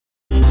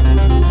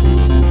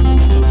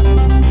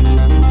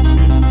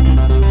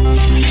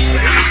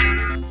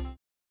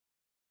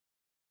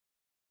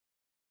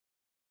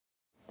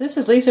This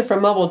is Lisa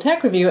from Mobile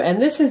Tech Review,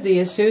 and this is the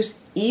Asus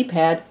Eee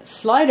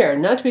slider,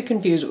 not to be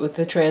confused with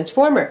the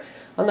Transformer.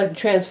 Unlike the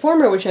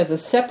Transformer, which has a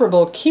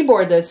separable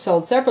keyboard that's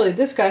sold separately,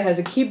 this guy has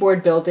a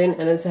keyboard built in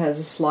and it has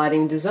a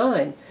sliding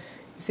design.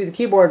 You see the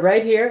keyboard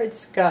right here,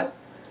 it's got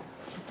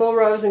full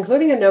rows,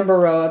 including a number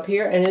row up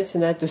here, and it's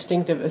in that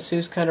distinctive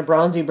Asus kind of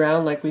bronzy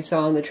brown like we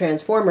saw in the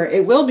Transformer.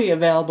 It will be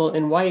available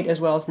in white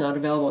as well. As not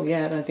available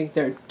yet. I think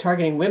they're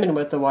targeting women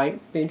with the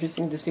white. Be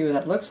interesting to see what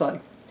that looks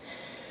like.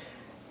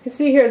 You can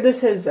see here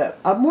this has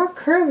a more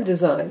curved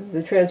design.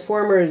 The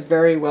Transformer is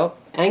very, well,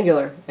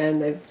 angular,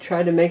 and they've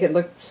tried to make it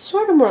look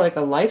sort of more like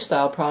a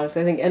lifestyle product,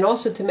 I think, and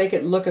also to make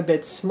it look a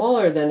bit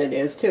smaller than it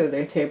is, too.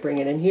 They're tapering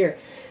it in here.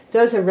 It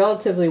does have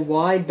relatively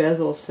wide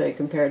bezels, say,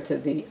 compared to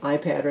the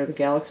iPad or the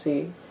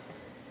Galaxy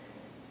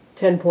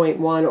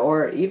 10.1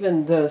 or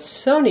even the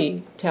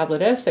Sony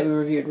Tablet S that we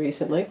reviewed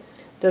recently.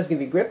 It does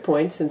give you grip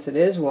points since it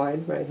is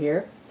wide right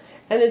here,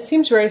 and it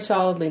seems very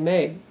solidly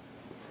made.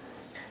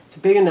 It's a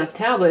big enough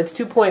tablet. It's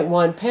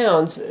 2.1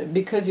 pounds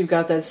because you've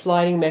got that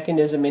sliding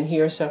mechanism in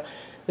here. So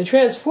the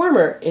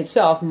Transformer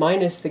itself,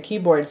 minus the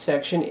keyboard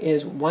section,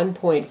 is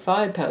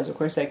 1.5 pounds. Of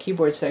course, that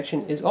keyboard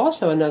section is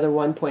also another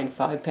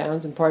 1.5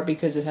 pounds, in part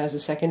because it has a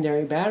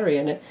secondary battery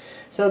in it.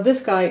 So this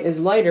guy is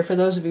lighter for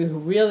those of you who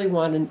really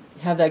want to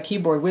have that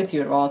keyboard with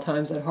you at all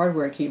times, that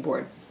hardware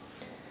keyboard.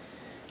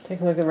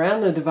 Take a look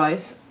around the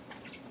device.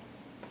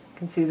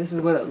 You can see this is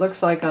what it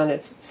looks like on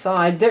its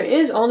side. There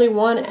is only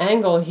one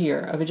angle here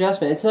of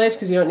adjustment. It's nice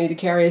because you don't need to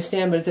carry a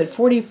stand, but it's at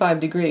 45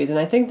 degrees, and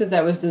I think that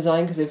that was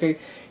designed because if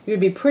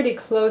you'd be pretty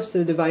close to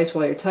the device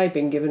while you're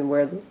typing, given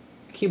where the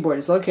keyboard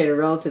is located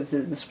relative to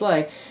the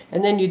display,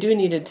 and then you do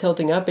need it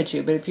tilting up at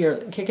you. But if you're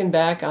kicking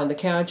back on the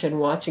couch and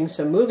watching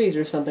some movies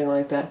or something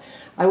like that,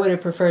 I would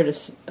have preferred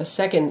a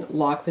second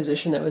lock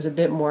position that was a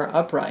bit more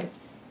upright.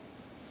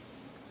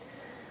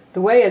 The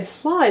way it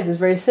slides is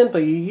very simple.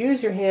 You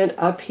use your hand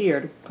up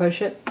here to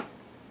push it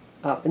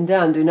up and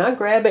down. Do not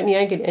grab it and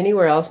yank it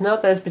anywhere else.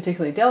 Not that it's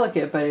particularly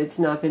delicate, but it's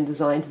not been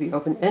designed to be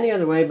opened any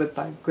other way but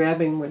by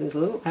grabbing where there's a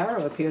little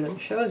arrow up here that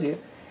shows you.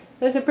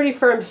 And it's a pretty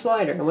firm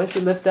slider, and once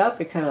you lift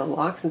up, it kind of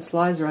locks and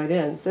slides right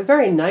in. It's a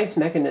very nice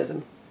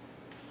mechanism.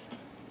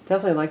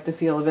 Definitely like the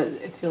feel of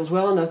it. It feels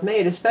well enough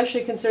made,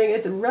 especially considering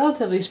it's,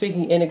 relatively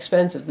speaking,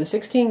 inexpensive. The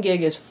 16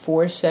 gig is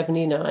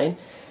 $479.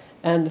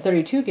 and the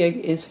 32 gig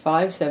is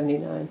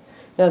 $579.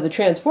 Now the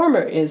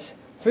Transformer is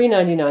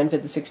 $399 for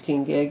the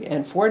 16 gig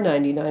and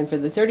 $499 for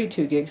the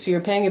 32 gig, so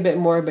you're paying a bit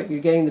more, but you're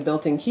getting the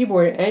built-in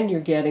keyboard and you're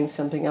getting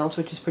something else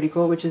which is pretty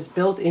cool, which is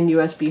built-in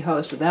USB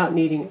host without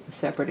needing a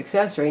separate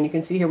accessory. And you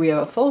can see here we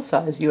have a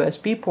full-size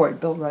USB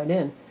port built right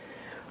in.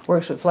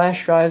 Works with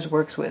flash drives,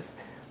 works with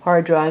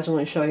hard drives. I'm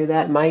going to show you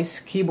that. Mice,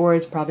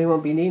 keyboards, probably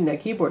won't be needing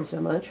that keyboard so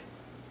much.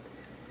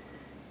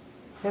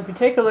 Now if you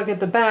take a look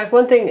at the back,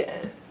 one thing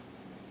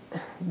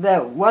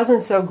that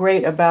wasn't so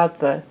great about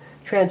the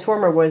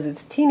Transformer was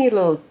its teeny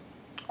little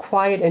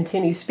quiet and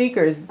tinny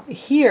speakers.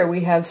 Here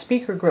we have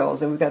speaker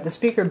grills, and we've got the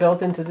speaker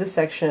built into this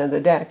section of the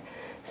deck.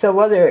 So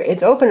whether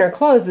it's open or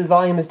closed, the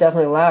volume is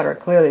definitely louder.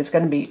 Clearly it's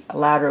going to be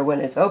louder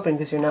when it's open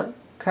because you're not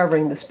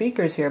covering the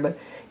speakers here, but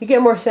you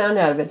get more sound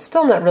out of it. It's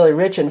still not really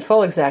rich and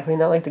full exactly,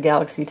 not like the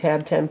Galaxy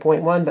Tab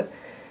 10.1, but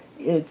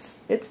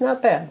it's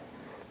not bad.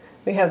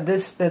 We have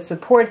this that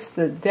supports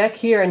the deck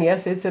here, and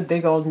yes, it's a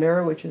big old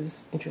mirror, which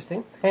is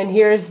interesting. And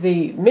here's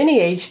the mini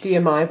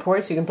HDMI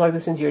port, so you can plug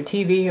this into your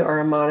TV or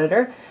a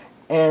monitor,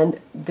 and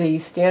the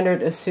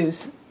standard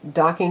Asus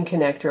docking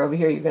connector over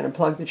here. You're going to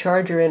plug the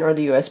charger in or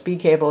the USB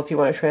cable if you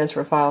want to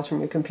transfer files from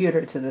your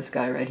computer to this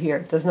guy right here.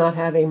 It does not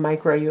have a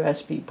micro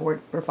USB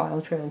port for file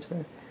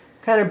transfer.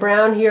 Kind of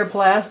brown here,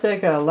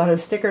 plastic, a lot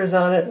of stickers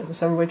on it,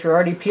 some of which are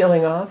already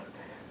peeling off.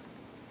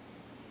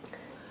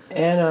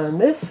 And on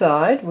this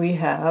side we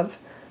have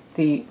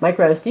the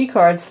micro SD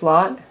card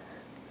slot,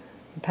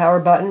 the power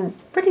button,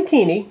 pretty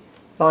teeny,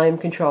 volume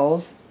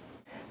controls.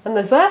 And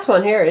this last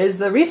one here is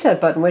the reset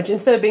button, which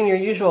instead of being your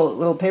usual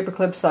little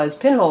paperclip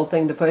sized pinhole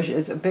thing to push,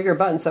 is a bigger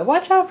button. So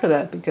watch out for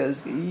that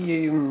because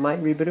you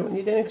might reboot it when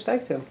you didn't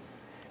expect to.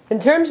 In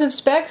terms of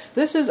specs,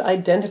 this is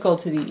identical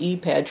to the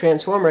Eee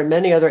Transformer and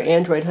many other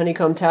Android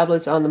honeycomb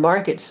tablets on the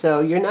market,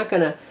 so you're not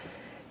going to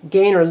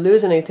gain or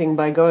lose anything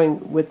by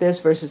going with this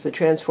versus the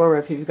Transformer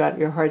if you've got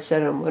your heart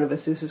set on one of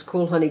Asus's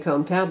cool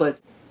honeycomb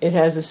tablets. It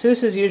has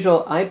Asus's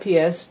usual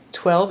IPS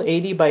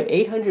 1280 by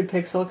 800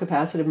 pixel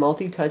capacitive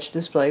multi-touch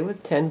display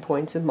with 10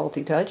 points of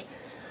multi-touch.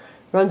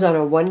 Runs on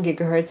a 1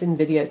 GHz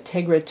NVIDIA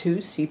Tegra 2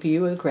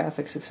 CPU with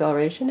graphics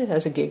acceleration. It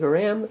has a gig of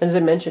RAM. As I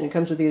mentioned, it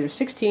comes with either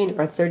 16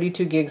 or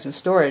 32 gigs of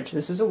storage.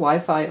 This is a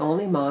Wi-Fi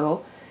only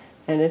model,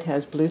 and it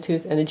has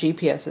Bluetooth and a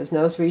GPS. There's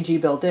no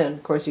 3G built in.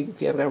 Of course,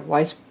 if you have got a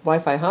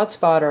Wi-Fi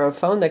hotspot or a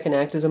phone that can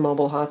act as a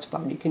mobile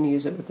hotspot, you can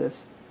use it with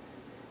this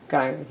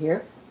guy right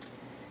here.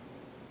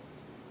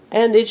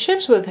 And it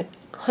ships with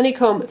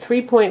Honeycomb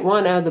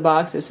 3.1 out of the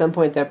box. At some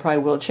point that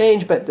probably will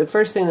change, but the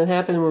first thing that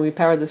happened when we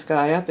powered this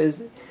guy up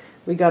is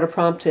we got a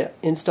prompt to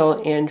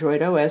install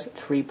Android OS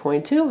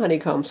 3.2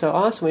 Honeycomb. So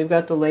awesome, we've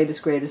got the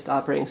latest, greatest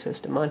operating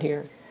system on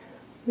here.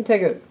 We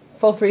take a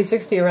full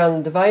 360 around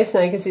the device.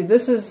 Now you can see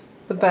this is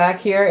the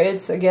back here,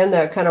 it's again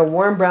that kind of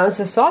warm brown. It's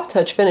a soft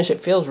touch finish. It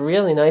feels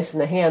really nice in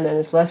the hand and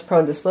it's less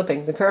prone to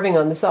slipping. The curving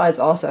on the sides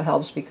also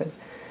helps because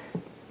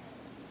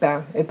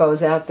it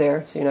bows out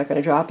there, so you're not going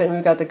to drop it. And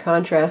we've got the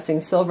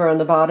contrasting silver on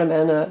the bottom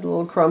and a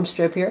little chrome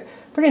strip here.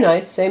 Pretty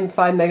nice. Same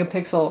 5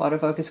 megapixel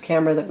autofocus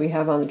camera that we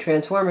have on the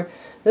Transformer.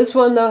 This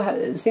one,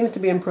 though, seems to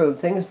be improved.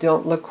 Things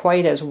don't look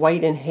quite as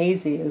white and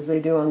hazy as they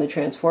do on the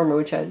Transformer,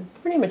 which had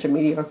pretty much a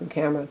mediocre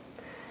camera.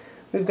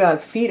 We've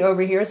got feet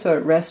over here, so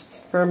it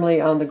rests firmly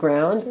on the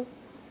ground.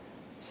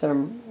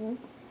 Some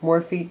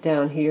more feet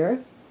down here.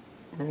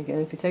 And again,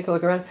 if you take a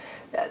look around,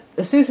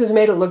 Asus has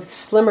made it look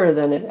slimmer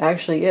than it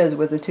actually is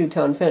with the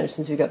two-tone finish,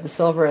 since you've got the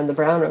silver and the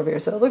brown over here.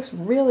 So it looks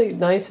really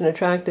nice and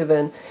attractive,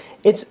 and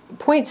it's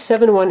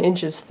 0.71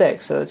 inches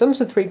thick, so it's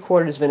almost a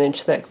 3/4 of an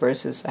inch thick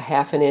versus a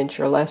half an inch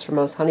or less for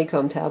most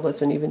honeycomb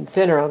tablets, and even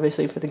thinner,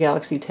 obviously, for the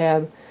Galaxy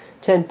Tab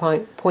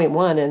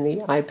 10.1 and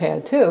the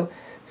iPad 2.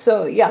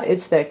 So yeah,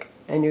 it's thick,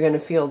 and you're going to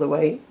feel the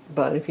weight,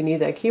 but if you need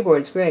that keyboard,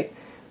 it's great.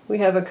 We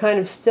have a kind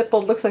of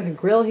stippled, looks like a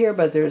grill here,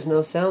 but there's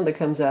no sound that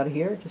comes out of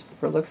here, just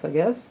for looks, I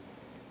guess.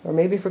 Or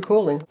maybe for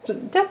cooling. So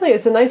definitely,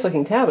 it's a nice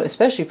looking tablet,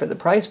 especially for the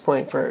price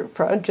point, for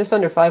just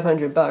under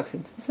 500 bucks.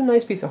 It's a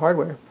nice piece of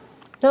hardware.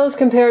 Now let's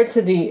compare it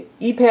to the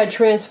ePad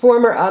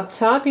Transformer up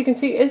top. You can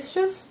see it's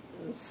just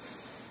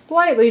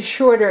slightly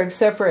shorter,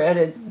 except for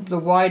at the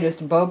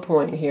widest bow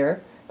point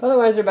here. But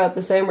otherwise, they're about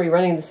the same. We're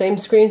running the same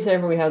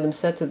screensaver. We have them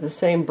set to the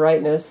same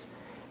brightness.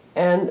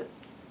 And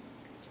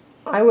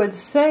I would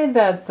say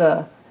that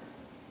the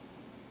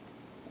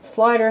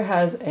slider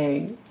has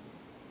a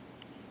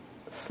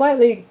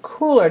slightly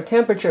cooler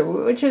temperature,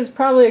 which is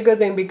probably a good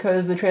thing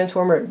because the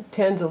Transformer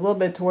tends a little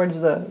bit towards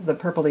the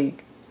purpley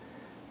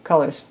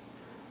colors.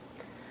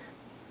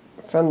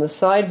 From the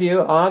side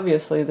view,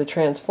 obviously the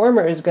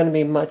Transformer is going to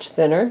be much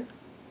thinner.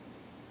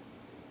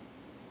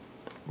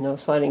 No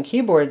sliding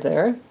keyboard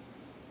there.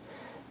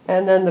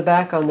 And then the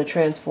back on the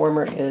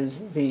Transformer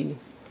is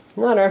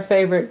not our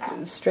favorite,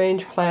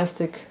 strange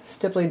plastic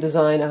stipply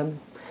design.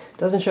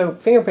 Doesn't show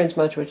fingerprints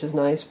much, which is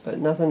nice, but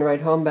nothing to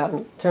write home about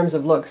in terms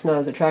of looks. Not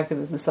as attractive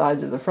as the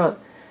sides or the front.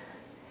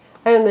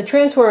 And the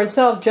Transformer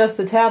itself, just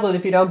the tablet,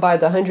 if you don't buy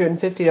the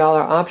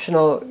 $150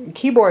 optional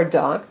keyboard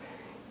dock,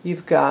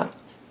 you've got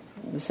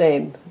the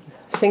same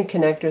sync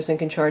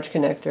and charge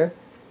connector.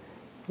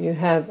 You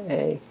have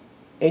a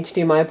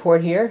HDMI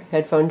port here,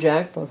 headphone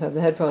jack, both have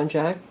the headphone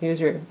jack. Here's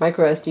your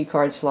micro SD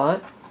card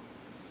slot.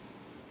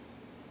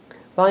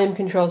 Volume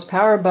controls,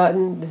 power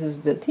button. This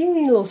is the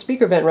teeny little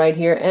speaker vent right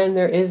here, and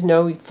there is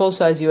no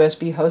full-size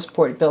USB host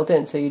port built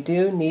in, so you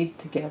do need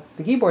to get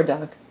the keyboard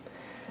dock.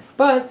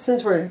 But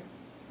since we're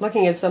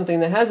looking at something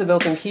that has a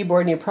built-in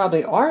keyboard, and you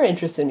probably are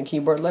interested in a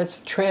keyboard, let's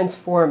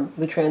transform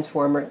the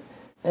Transformer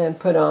and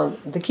put on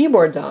the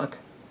keyboard dock.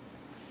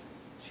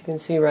 As you can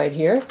see right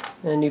here,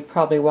 and you've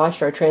probably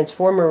watched our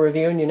Transformer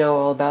review, and you know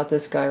all about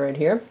this guy right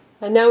here.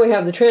 And now we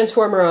have the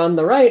Transformer on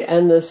the right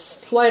and the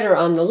slider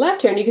on the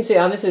left here, and you can see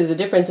obviously the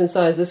difference in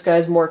size. This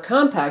guy's more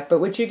compact, but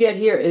what you get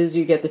here is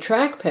you get the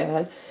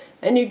trackpad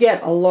and you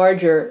get a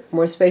larger,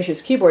 more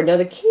spacious keyboard. Now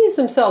the keys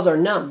themselves are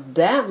not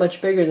that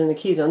much bigger than the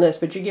keys on this,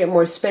 but you get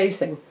more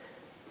spacing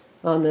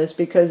on this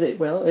because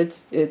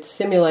it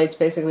simulates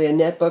basically a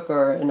netbook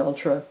or an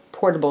ultra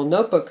portable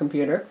notebook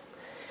computer.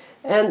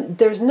 And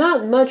there's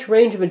not much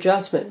range of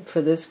adjustment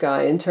for this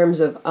guy in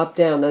terms of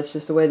up-down. That's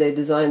just the way they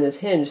designed this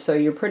hinge. So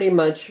you're pretty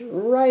much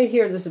right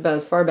here. This is about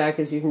as far back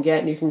as you can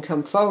get, and you can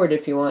come forward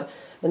if you want.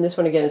 And this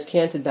one, again, is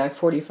canted back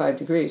 45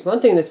 degrees. One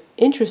thing that's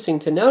interesting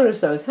to notice,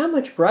 though, is how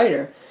much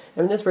brighter,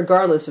 and this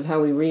regardless of how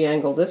we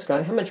re-angle this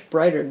guy, how much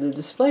brighter the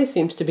display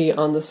seems to be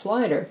on the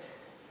slider.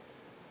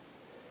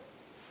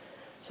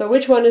 So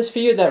which one is for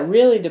you? That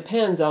really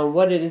depends on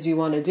what it is you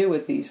want to do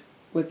with these.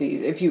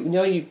 If you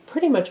know you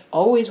pretty much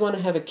always want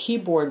to have a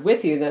keyboard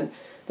with you, then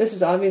this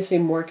is obviously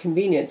more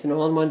convenient. It's an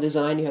all-in-one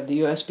design. You have the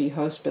USB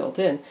host built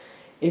in.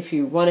 If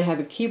you want to have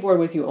a keyboard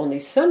with you only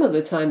some of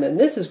the time, then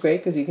this is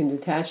great because you can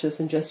detach this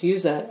and just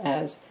use that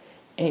as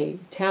a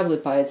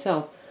tablet by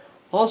itself.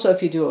 Also,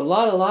 if you do a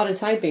lot of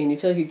typing and you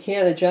feel like you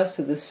can't adjust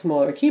to this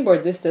smaller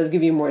keyboard, this does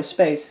give you more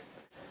space.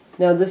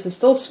 Now this is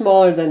still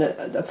smaller than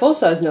a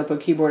full-size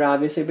notebook keyboard,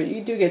 obviously, but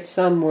you do get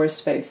some more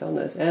space on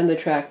this, and the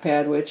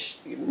trackpad, which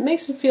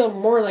makes it feel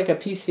more like a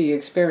PC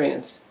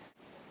experience.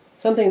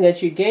 Something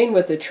that you gain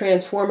with the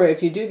Transformer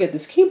if you do get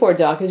this keyboard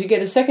dock is you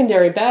get a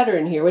secondary battery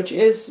in here, which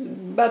is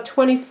about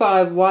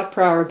 25 watt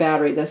per hour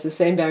battery. That's the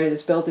same battery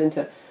that's built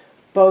into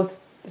both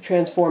the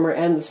Transformer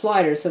and the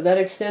slider, so that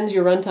extends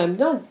your runtime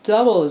not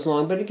double as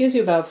long, but it gives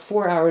you about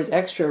 4 hours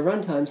extra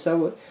runtime.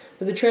 So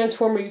with the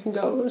Transformer, you can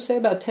go, say,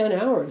 about 10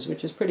 hours,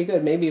 which is pretty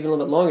good, maybe even a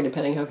little bit longer,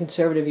 depending how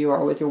conservative you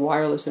are with your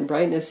wireless and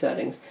brightness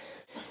settings.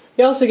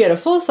 You also get a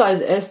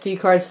full-size SD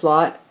card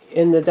slot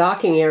in the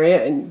docking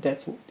area, and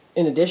that's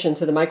in addition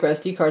to the micro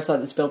SD card slot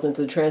that's built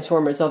into the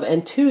Transformer itself,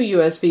 and 2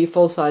 USB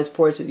full-size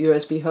ports with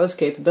USB host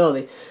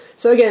capability.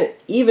 So again,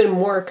 even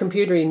more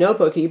computery,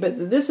 notebooky,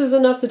 but this is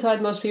enough to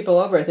tide most people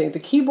over, I think. The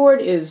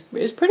keyboard is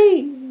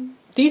pretty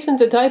decent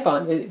to type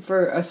on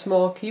for a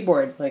small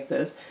keyboard like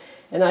this.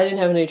 and I didn't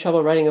have any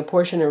trouble writing a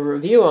portion of a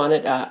review on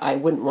it. I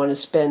wouldn't want to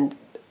spend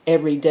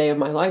every day of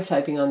my life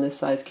typing on this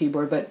size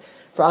keyboard, but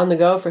for on the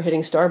go, for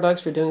hitting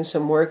Starbucks, for doing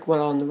some work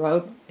while on the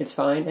road, it's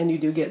fine. And you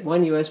do get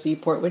one USB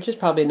port, which is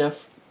probably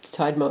enough to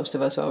tide most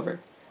of us over.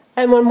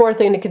 And one more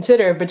thing to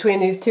consider between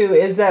these two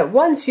is that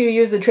once you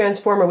use the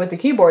transformer with the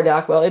keyboard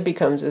dock, well, it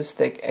becomes as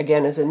thick,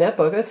 again, as a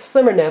netbook. A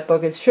slimmer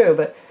netbook, it's true,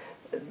 but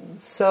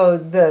so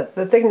the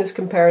thickness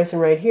comparison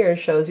right here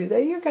shows you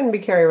that you're going to be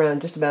carrying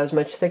around just about as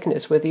much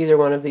thickness with either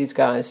one of these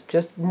guys,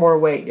 just more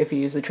weight if you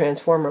use the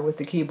transformer with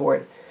the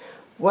keyboard.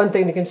 One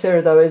thing to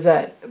consider, though, is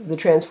that the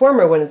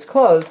transformer, when it's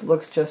closed,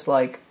 looks just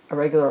like a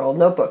regular old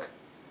notebook.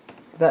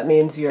 That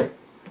means your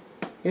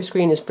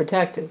screen is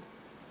protected,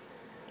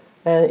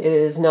 and it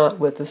is not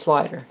with the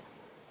slider.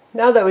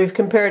 Now that we've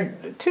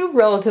compared two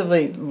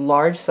relatively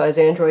large-size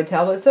Android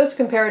tablets, let's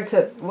compare it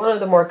to one of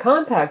the more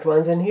compact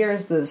ones, and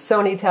here's the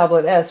Sony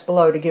Tablet S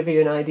below to give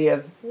you an idea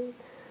of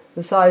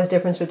the size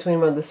difference between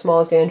one of the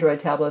smallest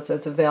Android tablets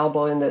that's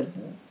available in the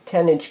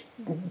 10-inch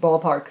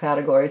ballpark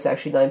category. It's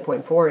actually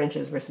 9.4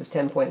 inches versus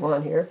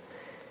 10.1 here.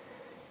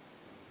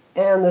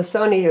 And the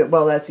Sony,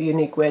 well, that's a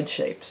unique wedge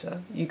shape,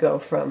 so you go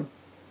from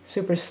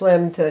super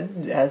slim to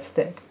as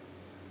thick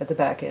at the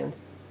back end.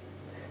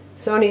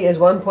 Sony is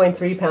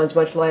 1.3 pounds,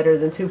 much lighter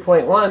than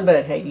 2.1,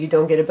 but hey, you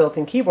don't get a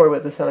built-in keyboard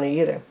with the Sony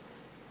either.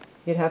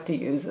 You'd have to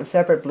use a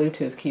separate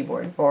Bluetooth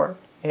keyboard or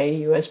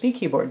a USB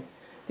keyboard.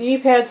 The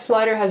ePad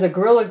slider has a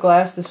Gorilla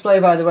Glass display,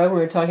 by the way. We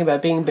were talking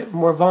about being a bit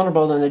more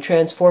vulnerable than the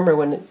transformer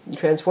when the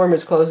transformer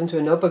is closed into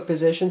a notebook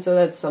position, so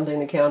that's something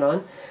to count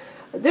on.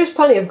 There's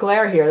plenty of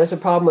glare here. That's a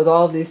problem with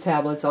all of these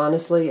tablets,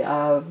 honestly.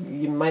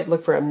 You might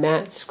look for a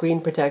matte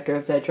screen protector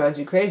if that drives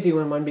you crazy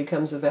when one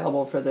becomes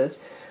available for this.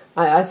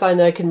 I find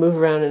that I can move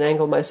around and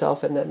angle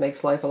myself, and that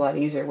makes life a lot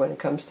easier when it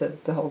comes to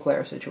the whole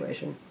glare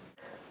situation.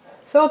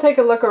 So I'll take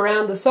a look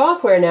around the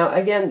software now.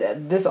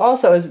 Again, this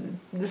also is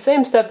the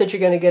same stuff that you're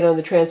going to get on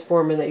the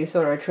Transformer that you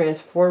saw in our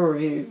Transformer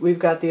review. We've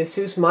got the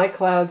Asus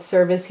MyCloud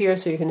service here,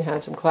 so you can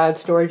have some cloud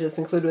storage that's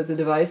included with the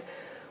device.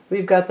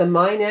 We've got the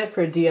MyNet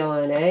for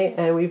DLNA,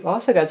 and we've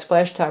also got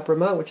SplashTop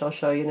Remote, which I'll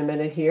show you in a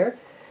minute here.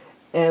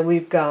 And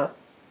we've got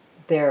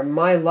their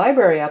My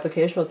Library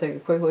application. We'll take a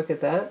quick look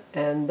at that,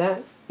 and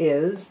that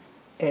is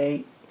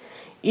a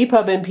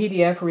EPUB and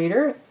PDF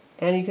reader.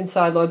 And you can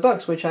sideload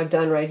books, which I've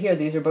done right here.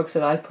 These are books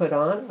that I put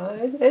on.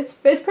 It's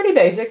pretty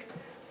basic.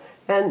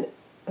 And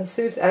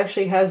Asus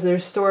actually has their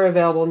store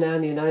available now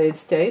in the United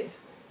States.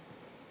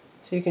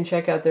 So you can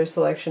check out their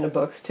selection of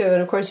books too.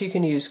 And of course you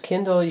can use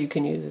Kindle, you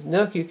can use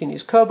Nook, you can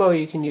use Kobo,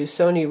 you can use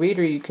Sony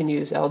Reader, you can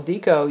use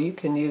Aldeco, you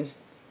can use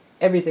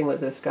everything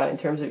with this guy in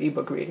terms of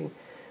ebook reading.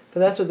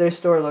 But that's what their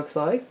store looks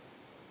like.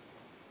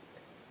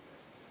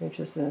 If you're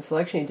interested in the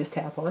selection, you just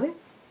tap on it.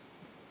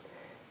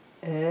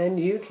 And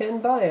you can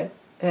buy it.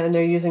 And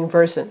they're using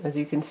Versant, as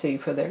you can see,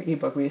 for their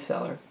ebook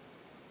reseller.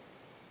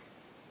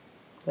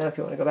 Now if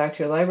you want to go back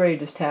to your library, you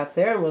just tap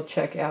there and we'll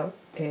check out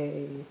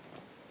a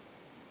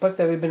book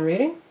that we've been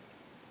reading.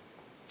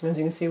 As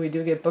you can see, we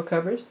do get book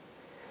covers.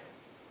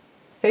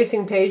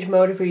 Facing page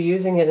mode if you're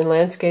using it in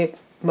landscape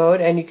mode,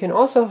 and you can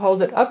also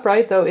hold it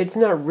upright, though it's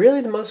not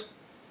really the most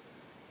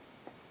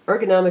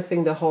ergonomic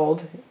thing to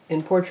hold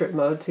in portrait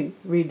mode to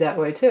read that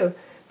way too.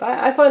 But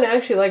I find I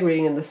actually like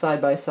reading in the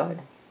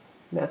side-by-side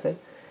method.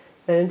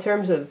 And in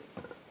terms of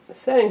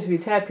settings, if you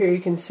tap here, you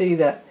can see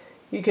that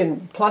you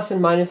can plus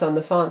and minus on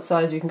the font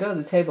size. You can go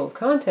to the table of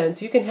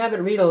contents. You can have it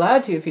read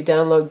aloud to you if you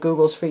download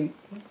Google's free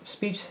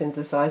speech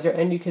synthesizer,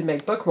 and you can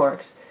make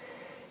bookmarks.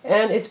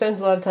 And it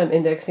spends a lot of time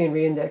indexing and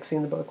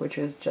re-indexing the book, which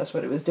is just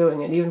what it was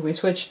doing. And even if we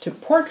switch to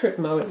portrait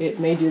mode, it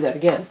may do that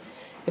again.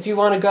 If you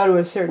want to go to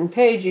a certain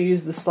page, you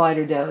use the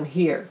slider down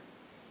here.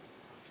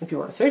 If you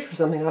want to search for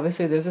something,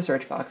 obviously there's a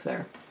search box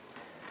there.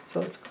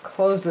 So let's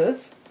close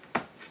this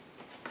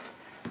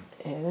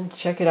and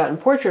check it out in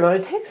portrait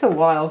mode. It takes a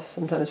while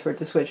sometimes for it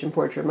to switch in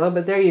portrait mode,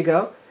 but there you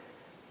go.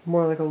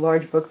 More like a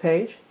large book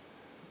page.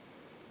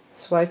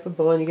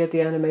 Swipeable and you get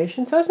the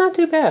animation, so it's not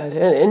too bad.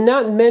 And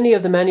not many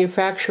of the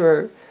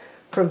manufacturer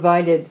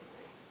provided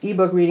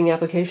ebook reading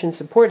applications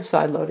support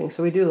side loading,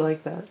 so we do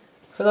like that.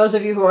 For those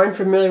of you who aren't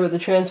familiar with the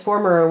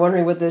Transformer or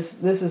wondering what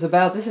this is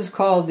about, this is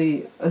called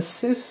the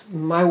Asus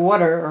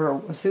MyWater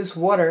or Asus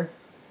Water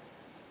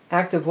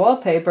active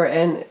wallpaper,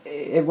 and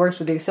it works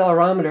with the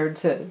accelerometer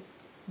to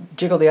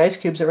jiggle the ice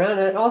cubes around,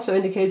 and it also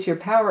indicates your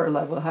power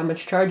level, how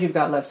much charge you've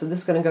got left. So this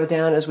is going to go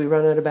down as we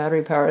run out of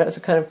battery power. That's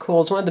a kind of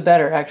cool, it's one of the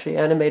better actually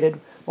animated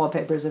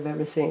wallpapers I've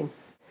ever seen.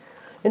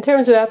 In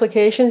terms of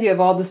applications, you have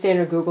all the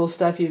standard Google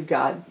stuff. You've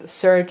got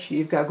search,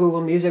 you've got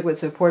Google Music with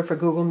support for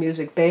Google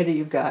Music Beta,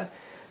 you've got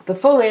the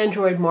full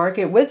Android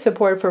market with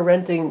support for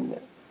renting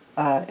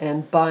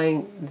and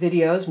buying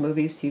videos,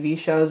 movies, TV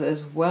shows,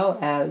 as well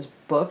as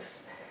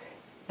books.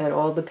 And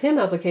all the PIM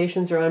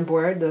applications are on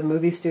board, the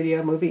movie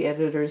studio, movie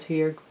editors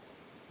here.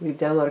 We've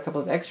downloaded a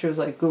couple of extras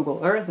like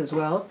Google Earth as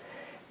well.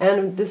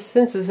 And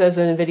since this has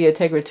an NVIDIA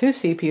Tegra 2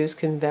 CPU, is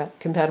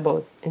compatible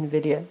with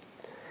NVIDIA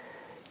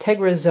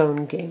Tegra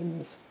Zone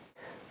games.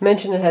 I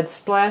mentioned it had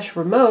Splash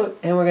Remote,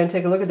 and we're going to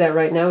take a look at that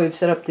right now. We've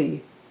set up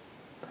the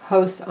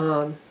host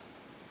on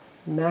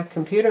Mac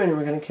computer, and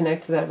we're going to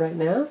connect to that right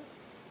now.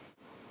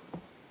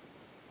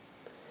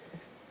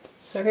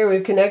 So here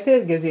we've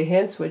connected. It gives you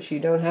hints which you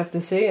don't have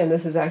to see, and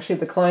this is actually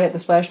the client, the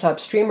Splashtop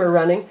streamer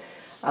running.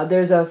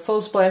 There's a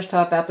full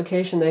Splashtop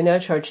application they now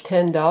charge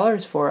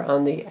 $10 for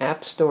on the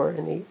App Store,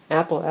 in the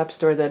Apple App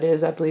Store that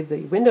is. I believe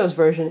the Windows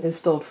version is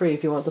still free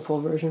if you want the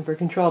full version for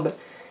control, but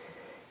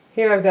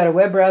here I've got a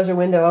web browser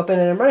window open,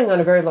 and I'm running on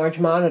a very large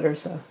monitor,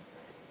 so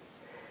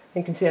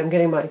you can see I'm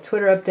getting my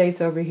Twitter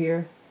updates over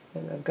here,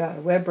 and I've got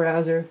a web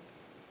browser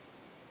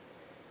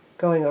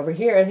going over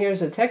here, and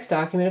here's a text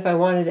document. If I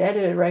wanted to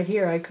edit it right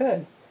here, I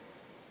could.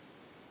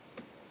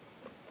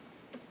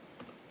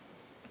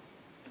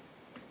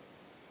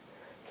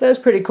 So that's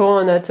pretty cool,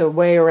 and that's a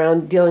way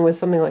around dealing with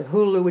something like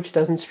Hulu, which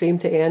doesn't stream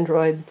to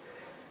Android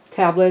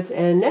tablets,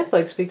 and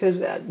Netflix, because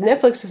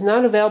Netflix is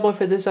not available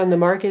for this on the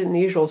market, and the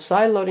usual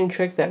side-loading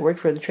trick that worked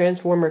for the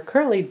Transformer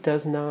currently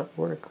does not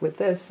work with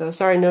this. So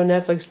sorry, no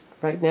Netflix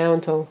right now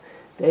until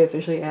they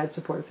officially add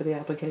support for the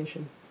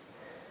application.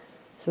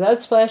 So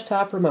that's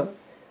Splashtop Remote.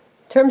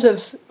 In terms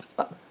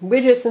of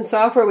widgets and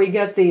software, we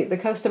get the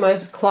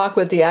customized clock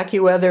with the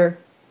AccuWeather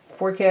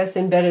forecast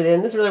embedded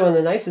in. This is really one of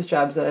the nicest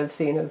jobs that I've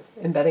seen of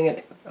embedding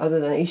it other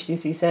than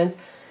HTC Sense.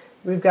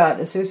 We've got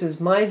Asus's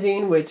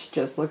MyZine, which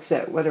just looks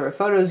at whatever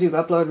photos you've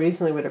uploaded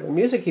recently, whatever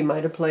music you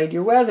might have played,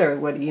 your weather,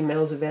 what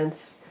emails,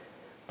 events,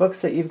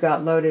 books that you've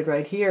got loaded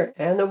right here,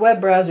 and the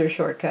web browser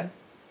shortcut.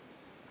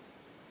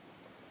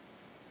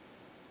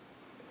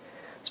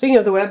 Speaking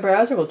of the web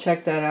browser, we'll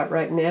check that out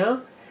right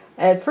now.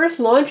 At first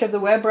launch of the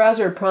web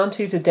browser, it prompts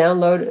you to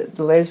download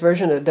the latest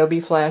version of Adobe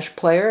Flash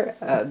Player.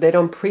 They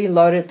don't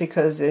preload it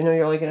because they know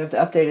you're only going to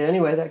have to update it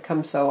anyway. That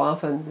comes so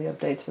often, the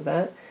updates for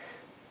that.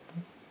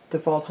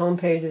 Default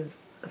homepage is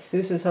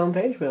Asus's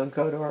homepage. We'll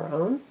go to our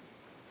own.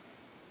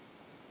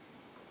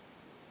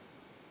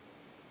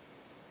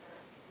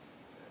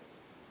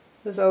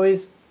 As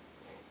always,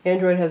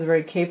 Android has a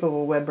very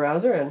capable web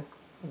browser, and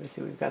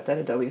obviously we've got that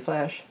Adobe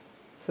Flash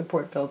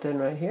support built in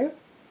right here.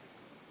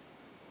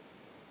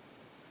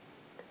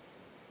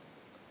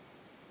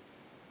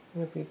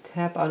 And if we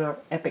tap on our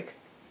Epic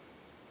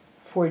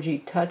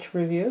 4G Touch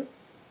review,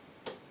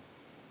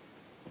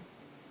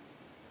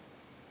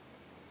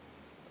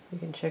 we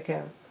can check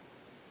out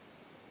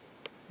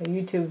a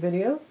YouTube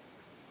video.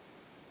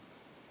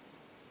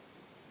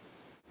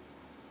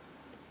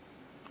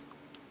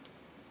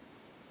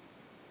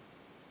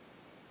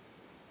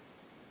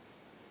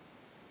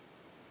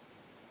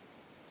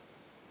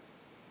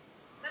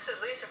 This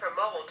is Lisa from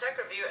Mobile Tech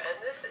Review,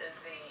 and this is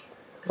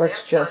the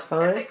works just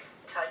fine. Epic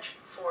Touch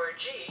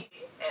 4G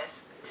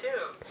S2.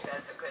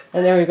 That's a good thing.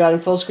 And there we've got in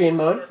full screen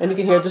mode, and you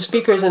can hear the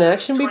speakers in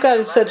action. We've got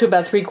it set to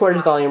about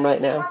 3/4 volume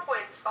right now.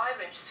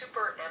 4.5-inch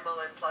Super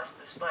AMOLED Plus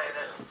display.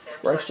 That's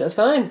Samsung. Works just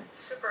fine.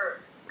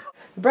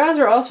 The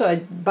browser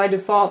also, by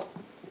default,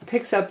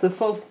 picks up the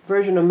full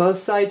version of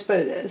most sites,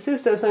 but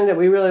Asus does something that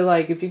we really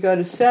like. If you go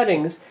to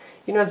Settings,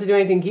 you don't have to do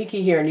anything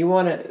geeky here, and you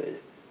want to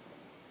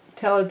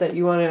tell it that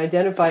you want to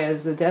identify it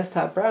as the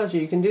desktop browser,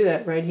 you can do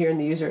that right here in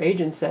the user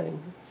agent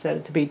setting. Set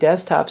it to be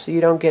desktop so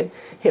you don't get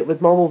hit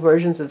with mobile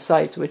versions of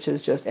sites, which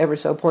is just ever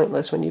so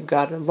pointless when you've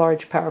got a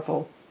large,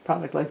 powerful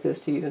product like this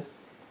to use.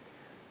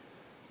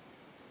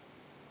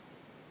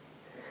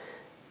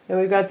 And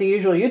we've got the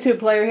usual YouTube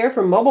player here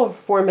for mobile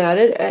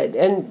formatted,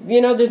 and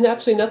you know, there's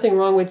absolutely nothing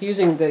wrong with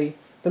using the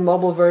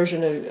mobile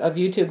version of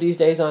YouTube these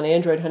days on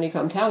Android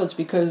Honeycomb tablets,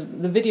 because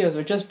the videos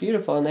are just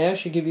beautiful, and they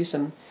actually give you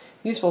some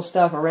useful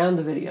stuff around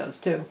the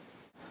videos too.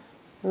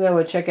 And then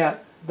we'll check out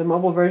the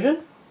mobile version.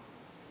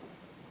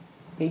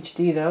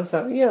 HD though,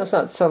 so you know, it's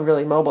not so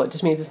really mobile, it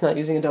just means it's not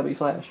using Adobe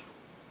Flash.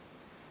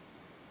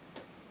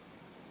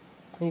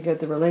 And you get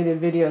the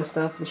related video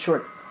stuff, the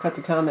shortcut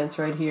to comments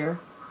right here.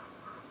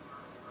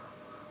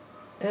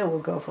 And we'll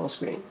go full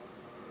screen.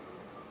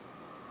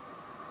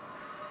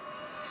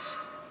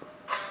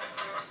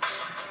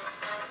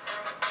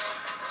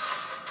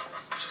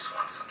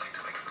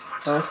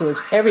 Also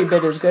looks every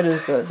bit as good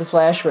as the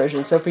Flash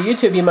version. So for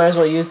YouTube, you might as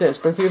well use this.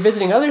 But if you're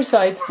visiting other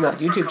sites, not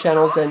YouTube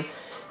channels, then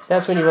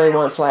that's when you really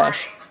want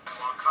Flash.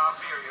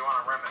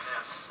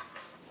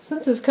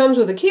 Since this comes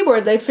with a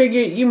keyboard, they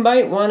figure you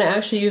might want to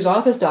actually use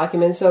Office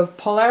documents. So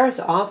Polaris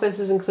Office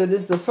is included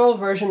as the full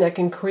version that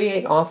can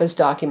create Office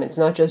documents,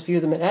 not just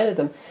view them and edit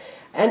them.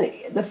 And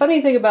the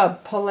funny thing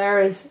about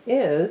Polaris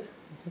is,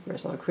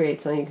 first I'll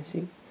create something. You can see,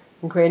 you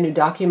can create a new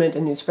document,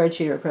 a new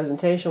spreadsheet, or a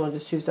presentation. We'll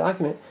just choose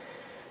document.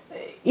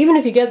 Even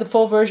if you get the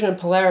full version of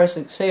Polaris,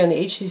 like say on the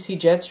HTC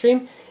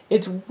Jetstream,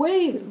 it's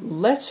way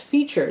less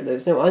featured.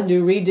 There's no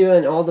undo, redo,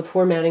 and all the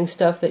formatting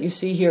stuff that you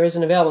see here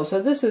isn't available.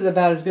 So this is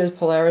about as good as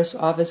Polaris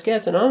Office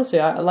gets, and honestly,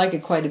 I like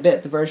it quite a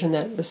bit, the version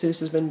that Asus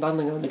has been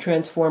bundling on the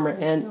Transformer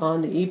and on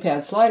the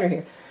ePad slider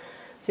here.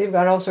 So you've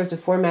got all sorts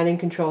of formatting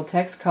control,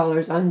 text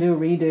colors, undo,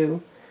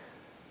 redo,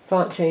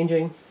 font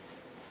changing.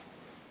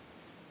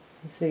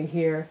 You see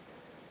here,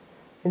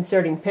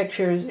 inserting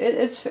pictures.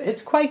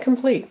 It's quite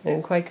complete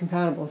and quite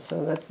compatible,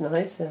 so that's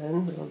nice.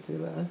 And we'll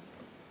do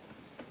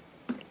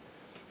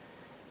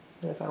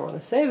and if I want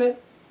to save it,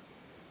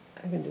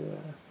 I can do a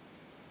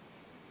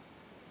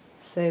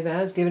save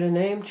as, give it a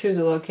name, choose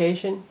a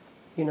location,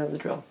 you know the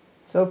drill.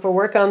 So for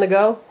work on the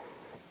go,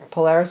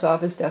 Polaris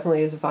Office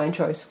definitely is a fine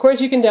choice. Of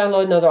course you can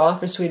download another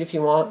Office suite if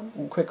you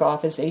want, Quick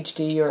Office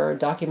HD or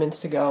Documents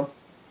to Go.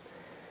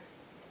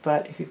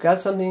 But if you've got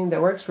something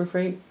that works for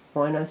free,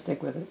 why not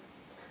stick with it?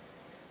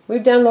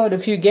 We've downloaded a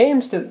few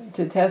games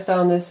to test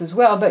on this as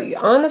well, but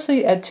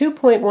honestly, at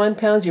 2.1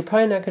 pounds, you're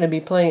probably not going to be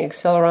playing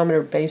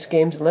accelerometer-based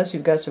games unless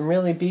you've got some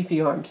really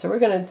beefy arms. So we're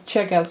going to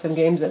check out some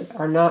games that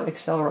are not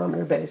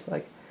accelerometer-based,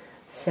 like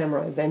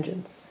Samurai 2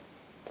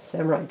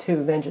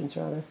 Vengeance,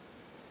 rather.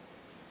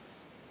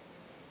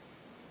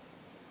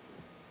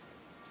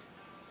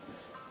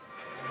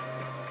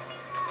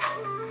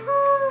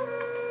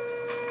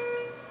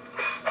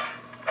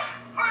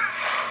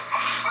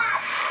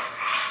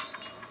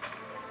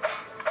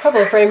 A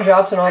couple of frame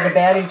drops and all the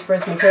baddies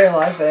first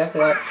materialize, but after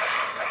that,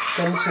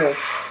 good and smooth.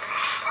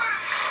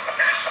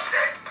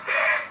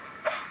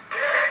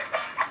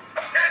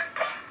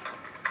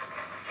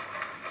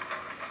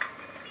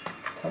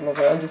 Tumbles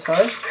around just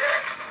fine.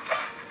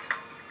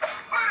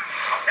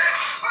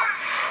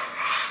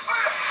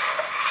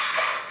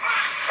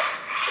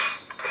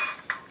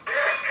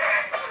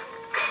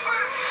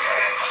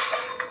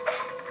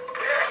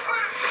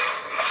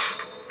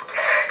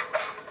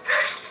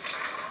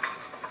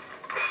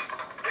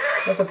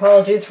 With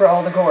apologies for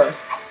all the gore.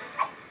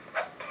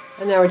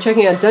 And now we're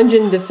checking out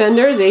Dungeon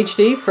Defenders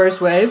HD,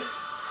 first wave.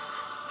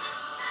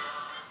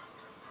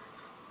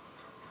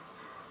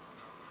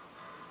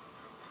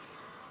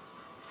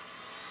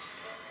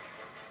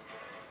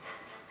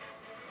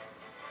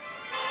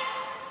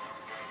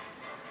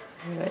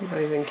 Alright, now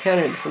we've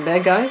encountered some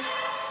bad guys.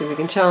 See if we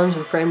can challenge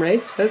the frame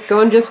rates. That's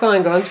going just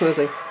fine, going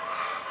smoothly.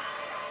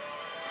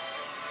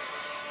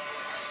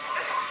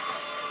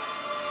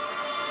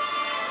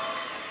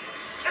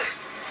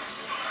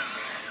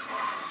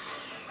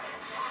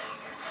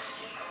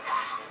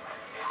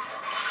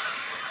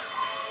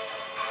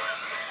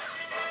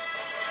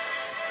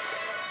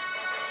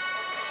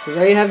 So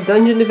there you have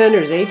Dungeon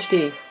Defenders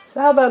HD.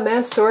 So how about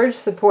mass storage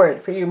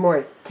support for you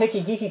more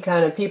techie geeky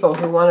kind of people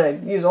who want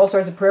to use all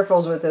sorts of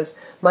peripherals with this?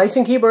 Mice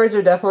and keyboards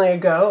are definitely a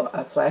go.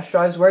 Flash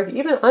drives work.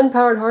 Even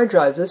unpowered hard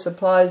drives. This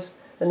supplies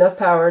enough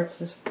power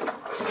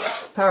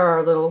to power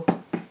our little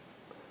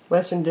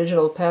Western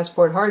Digital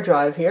Passport hard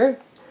drive here.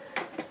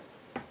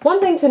 One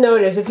thing to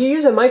note is if you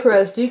use a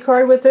micro SD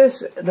card with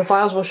this, the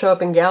files will show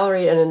up in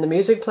Gallery and in the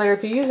music player.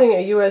 If you're using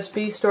a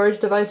USB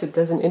storage device, it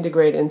doesn't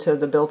integrate into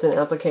the built-in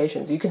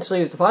applications. You can still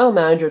use the file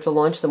manager to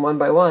launch them one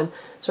by one,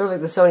 sort of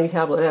like the Sony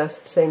Tablet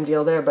S, same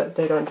deal there, but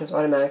they don't just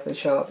automatically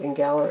show up in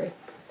Gallery.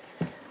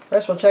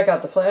 First we'll check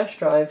out the flash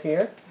drive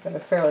here. Got a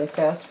fairly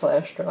fast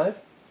flash drive.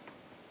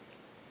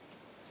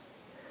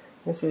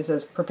 You can see it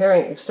says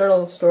preparing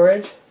external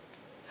storage.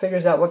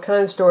 Figures out what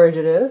kind of storage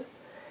it is.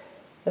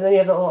 And then you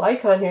have the little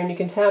icon here, and you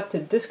can tap to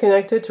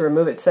disconnect it to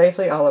remove it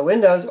safely, a la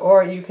Windows,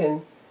 or you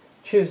can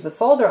choose the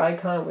folder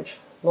icon, which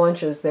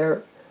launches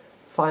their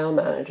file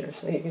manager.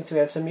 So you can see we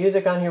have some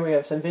music on here, we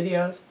have some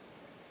videos,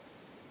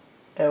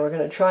 and we're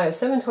going to try a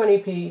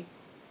 720p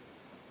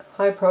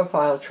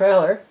high-profile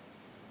trailer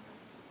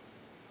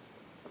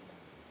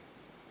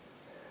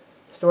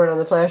stored on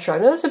the flash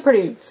drive. Now, this is a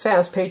pretty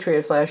fast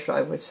Patriot flash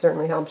drive, which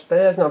certainly helps, but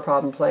it has no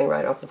problem playing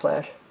right off the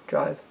flash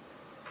drive.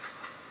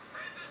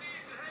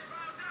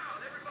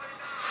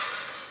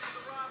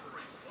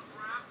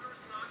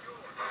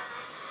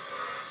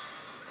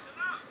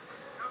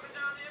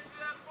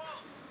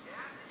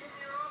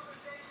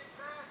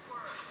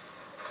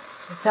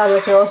 The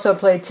tablet can also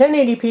play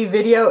 1080p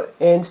video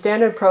in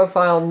standard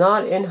profile,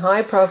 not in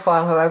high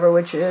profile, however,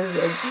 which is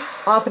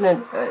often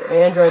an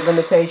Android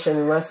limitation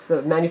unless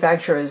the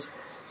manufacturer has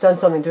done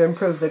something to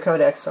improve the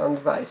codecs on the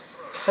device.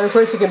 And of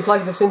course you can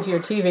plug this into your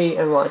TV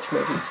and watch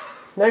movies.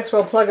 Next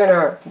we'll plug in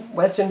our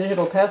Western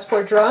Digital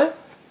Passport drive.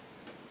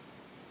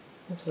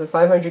 This is a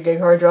 500 gig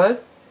hard drive.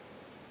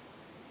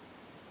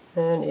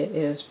 And it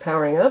is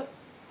powering up.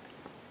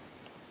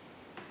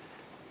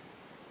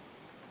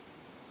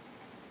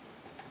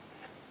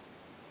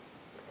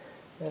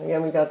 And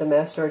again, we've got the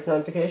mass storage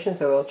notification,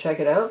 so we'll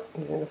check it out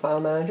using the file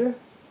manager.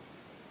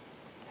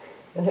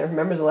 And it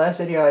remembers the last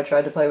video I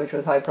tried to play, which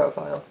was high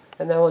profile.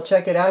 And then we'll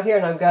check it out here,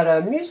 and I've got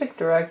a music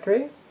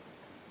directory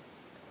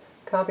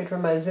copied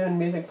from my Zune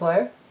music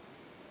player.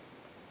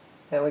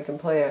 And we can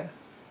play a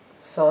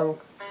song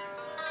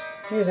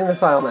using the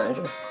file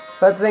manager.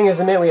 But the thing is,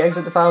 the minute we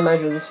exit the file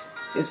manager, this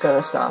is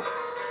going to stop.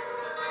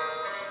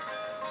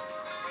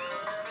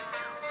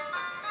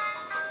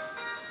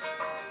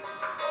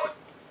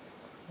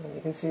 As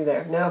you can see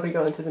there. Now if we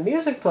go into the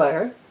music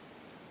player,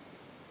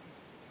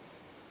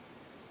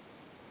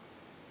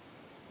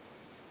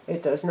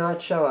 it does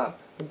not show up,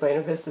 the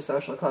Buena Vista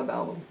Social Club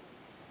album.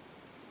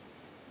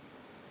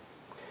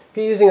 If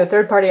you're using a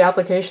third-party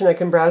application that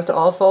can browse to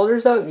all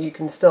folders, though, you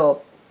can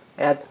still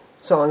add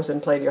songs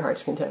and play to your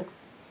heart's content.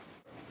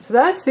 So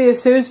that's the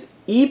Asus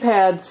Eee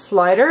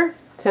slider,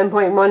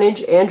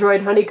 10.1-inch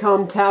Android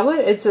honeycomb tablet.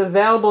 It's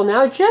available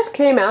now. It just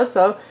came out,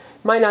 so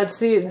Might not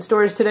see it in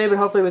stores today, but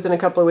hopefully within a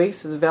couple of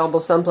weeks. It's available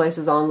some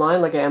places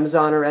online, like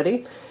Amazon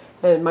already,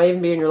 and it might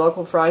even be in your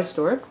local Fry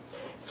store.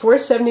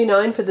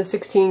 $479 for the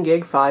 16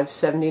 gig,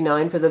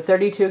 $579 for the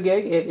 32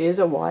 gig. It is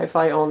a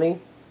Wi-Fi only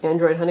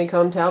Android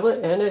Honeycomb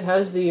tablet, and it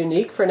has the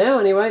unique, for now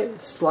anyway,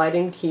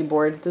 sliding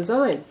keyboard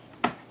design.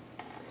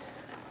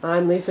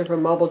 I'm Lisa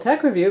from Mobile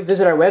Tech Review.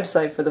 Visit our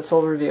website for the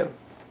full review.